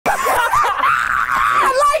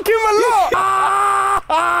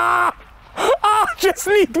just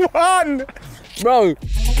need one. Bro.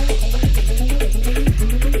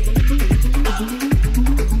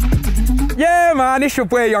 Yeah, man, it's your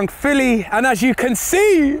boy, Young Philly. And as you can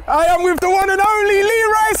see, I am with the one and only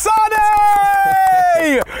Leroy Sane.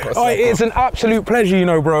 Oh, it is an absolute pleasure, you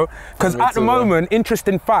know, bro. Because at the moment,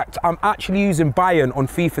 interesting fact, I'm actually using Bayern on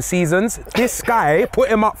FIFA seasons. This guy, put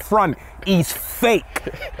him up front, he's fake.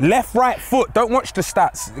 Left, right foot, don't watch the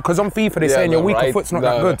stats. Because on FIFA, they're saying your weaker foot's not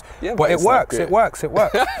that good. Yeah, but it works, it works.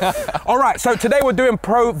 All right, so today we're doing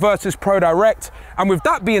Pro versus Pro Direct. And with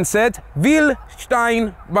that being said, Will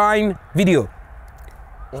Stein Bein Video.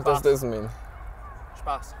 What does this mean?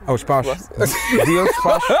 Spaß. Oh, Spaß. Video,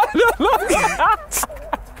 Spaß.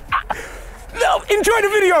 No, enjoy the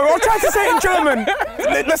video. I'll try to say it in German.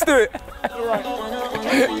 Let's do it.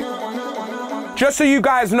 Just so you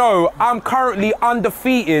guys know, I'm currently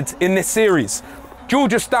undefeated in this series.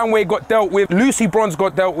 Georgia Stanway got dealt with, Lucy Bronze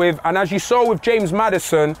got dealt with, and as you saw with James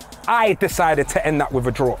Madison, I decided to end that with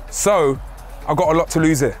a draw. So, I've got a lot to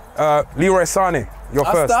lose here. Leroy Sane, you're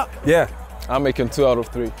first. Yeah. I'm making 2 out of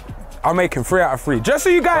 3. I'm making 3 out of 3. Just so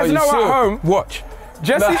you guys know at home, watch.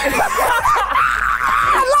 Just so I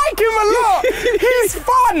like him a lot. He's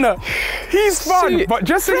fun. He's fun. Shit. But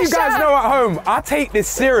just so you guys know at home, I take this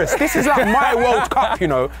serious. This is like my World Cup, you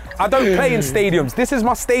know. I don't play in stadiums. This is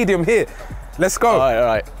my stadium here. Let's go. All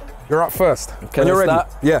right. You're up first. Can you ready?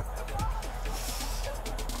 Yeah.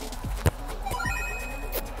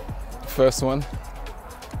 First one.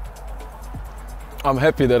 I'm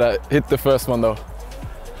happy that I hit the first one though.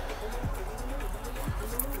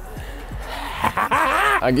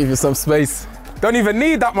 I give you some space. Don't even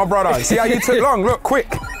need that, my brother. See how you took long? Look, quick.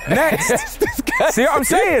 Next. See what I'm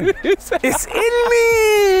saying? It's in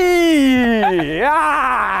me.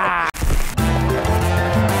 Yeah.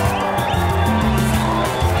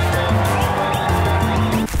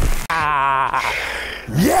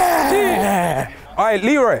 Yeah. All right,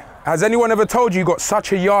 Leroy, has anyone ever told you got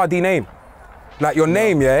such a yardy name? Like your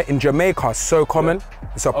name, yeah, in Jamaica is so common. Yeah.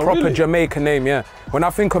 It's a proper really? Jamaican name, yeah. When I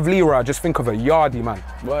think of Leroy, I just think of a yardy man.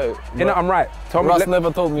 Right. You know, I'm right. Raz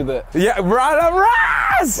never told me that. Yeah,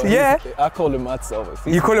 Raz! Yeah. I call him Ats always.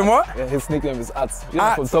 You call him what? Yeah, his nickname is Ats. You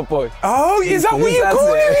know, from Top Boy. Oh, is that what you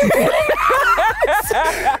call him?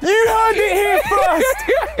 You heard it here first.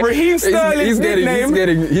 Raheem Sterling's nickname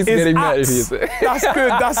He's getting mad at you. That's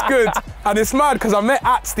good, that's good. And it's mad because I met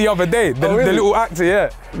Ats the other day, the little actor, yeah.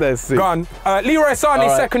 That's sick. Go on. Leroy Sane,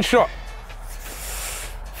 second shot.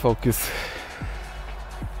 Focus.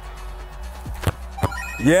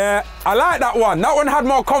 Yeah, I like that one. That one had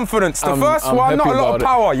more confidence. The first one, not a lot of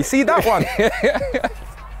power. You see that one?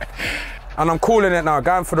 And I'm calling it now,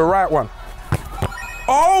 going for the right one.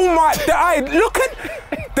 Oh my, look at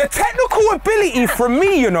the technical ability from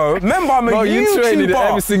me, you know. Remember, I'm a YouTuber. You train it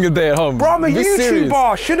every single day at home. Bro, I'm a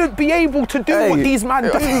YouTuber. Shouldn't be able to do what these men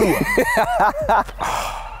do.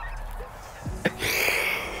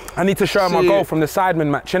 I need to show him my goal from the Sidemen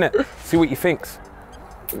match, innit? See what he thinks.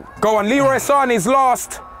 Go on, Leroy Sane's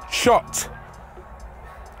last shot.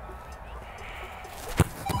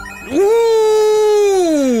 Ooh!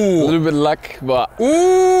 A little bit luck, but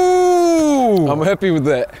ooh! I'm happy with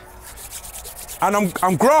that. And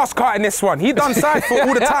I'm grass cutting this one. He done side foot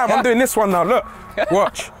all the time. I'm doing this one now. Look,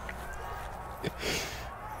 watch.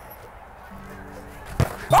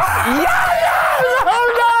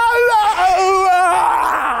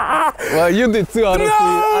 Well, you did 2 out of 3.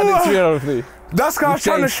 I did 3 out of 3. That's because I was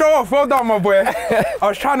trying to show off. Well done, my boy. I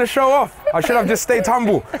was trying to show off. I should have just stayed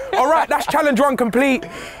humble. All right, that's challenge 1 complete.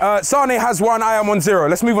 Sane has 1, I am on 0.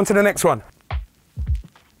 Let's move on to the next one.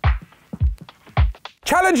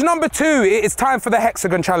 Challenge number 2, it is time for the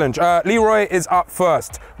hexagon challenge. Leroy is up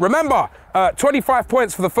first. Remember, 25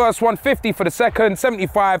 points for the first one, 50 for the second,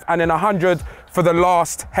 75, and then 100 for the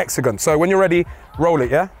last hexagon. So when you're ready, roll it,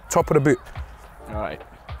 yeah? Top of the boot. All right.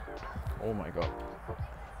 Oh my God.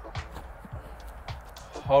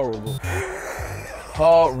 Horrible.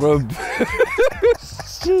 Horrible.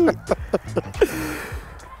 Shit.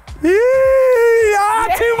 Yeah,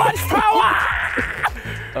 too much power!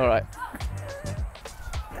 All right.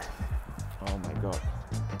 Oh my God.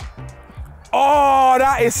 Oh,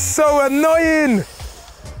 that is so annoying.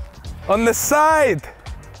 On the side.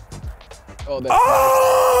 Oh, that's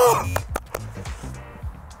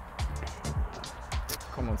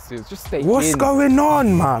Come on, Steve, just stay What's going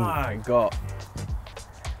on, man? Oh my God.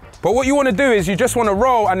 But what you want to do is you just want to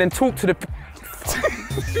roll and then talk to the...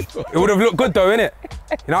 It would have looked good though, innit?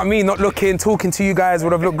 You know what I mean? Not looking, talking to you guys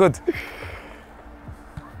would have looked good.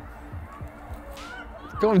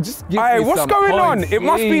 Come on, just give me what's some going points, on? It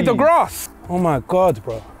must be the grass. Oh my God,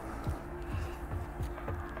 bro.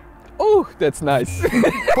 Oh, that's nice.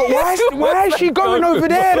 But why is she going over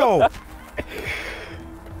there though?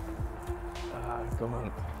 Come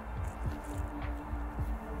on.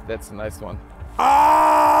 That's a nice one.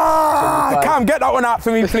 Ah! Cam, get that one out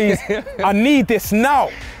for me, please. I need this now.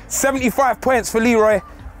 75 points for Leroy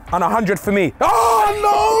and 100 for me.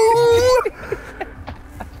 Oh, no!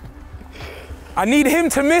 I need him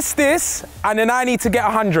to miss this, and then I need to get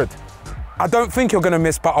 100. I don't think you're going to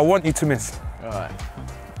miss, but I want you to miss. All right.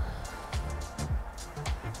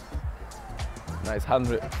 Nice,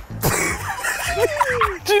 100.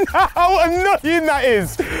 Do you know how annoying that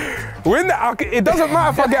is? It doesn't matter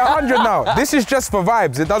if I get 100 now. This is just for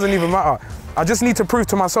vibes. It doesn't even matter. I just need to prove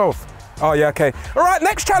to myself. Oh, yeah, okay. All right,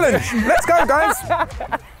 next challenge. Let's go, guys.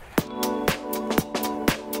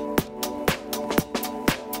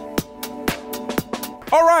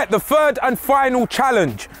 All right, the third and final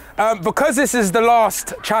challenge. Because this is the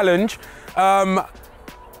last challenge, how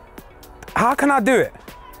can I do it?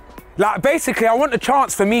 Like, basically, I want a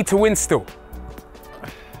chance for me to win still.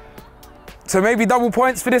 So maybe double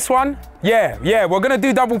points for this one? Yeah, we're gonna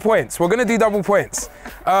do double points. All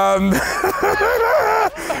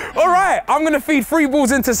right, I'm gonna feed 3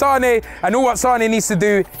 balls into Sane, and all what Sane needs to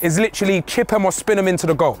do is literally chip them or spin them into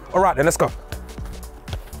the goal. All right, then let's go.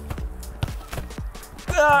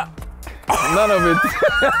 None of it.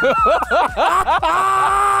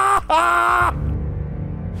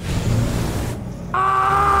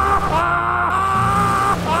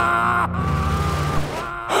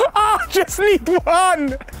 I just need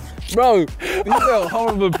one. Bro, these are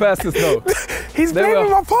horrible passes though. He's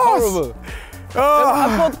blaming my pass. Horrible.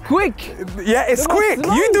 I thought quick. Yeah, it's quick.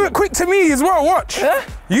 You do it quick to me as well, watch. Huh?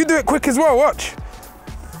 You do it quick as well, watch.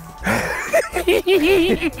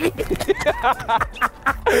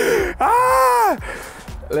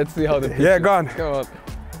 Let's see how the Yeah, go on. Come on.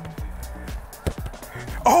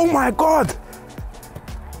 Oh my God.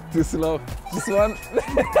 Too slow. This one.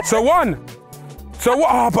 So one. So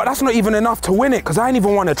what? Oh, but that's not even enough to win it because I ain't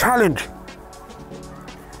even won a challenge.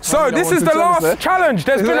 So this is the last challenge.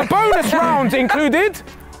 There's been a bonus round included.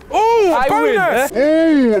 Oh, a bonus.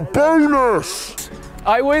 Win, oh, a bonus.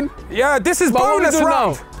 I win? Yeah, this is bonus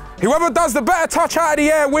round. Now? Whoever does the better touch out of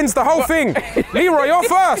the air wins the whole thing. Leroy, you're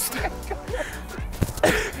first.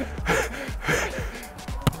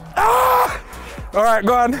 All right,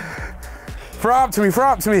 go on. Throw up to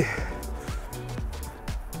me,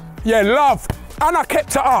 Yeah, love. And I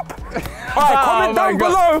kept it up. All right, comment down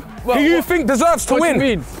below who you think deserves to win. What do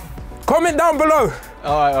you mean? Comment down below.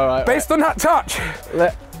 All right. Based on that touch.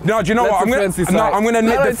 No, do you know what? I'm gonna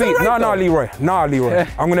admit defeat. No, Leroy. Yeah.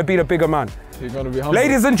 I'm gonna be the bigger man. You're gonna be humble.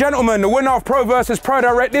 Ladies and gentlemen, the winner of Pro versus Pro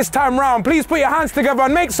Direct this time round, please put your hands together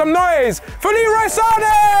and make some noise for Leroy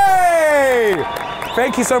Sane!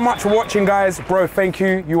 Thank you so much for watching, guys. Bro, thank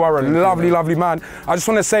you. You are a lovely man. I just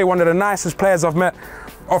want to say, one of the nicest players I've met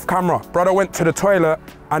off camera. Brother went to the toilet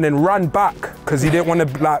and then ran back because he didn't want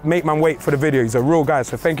to make man wait for the video. He's a real guy,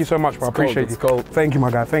 so thank you so much, bro. I appreciate you. Cold. Thank you,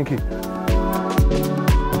 my guy. Thank you.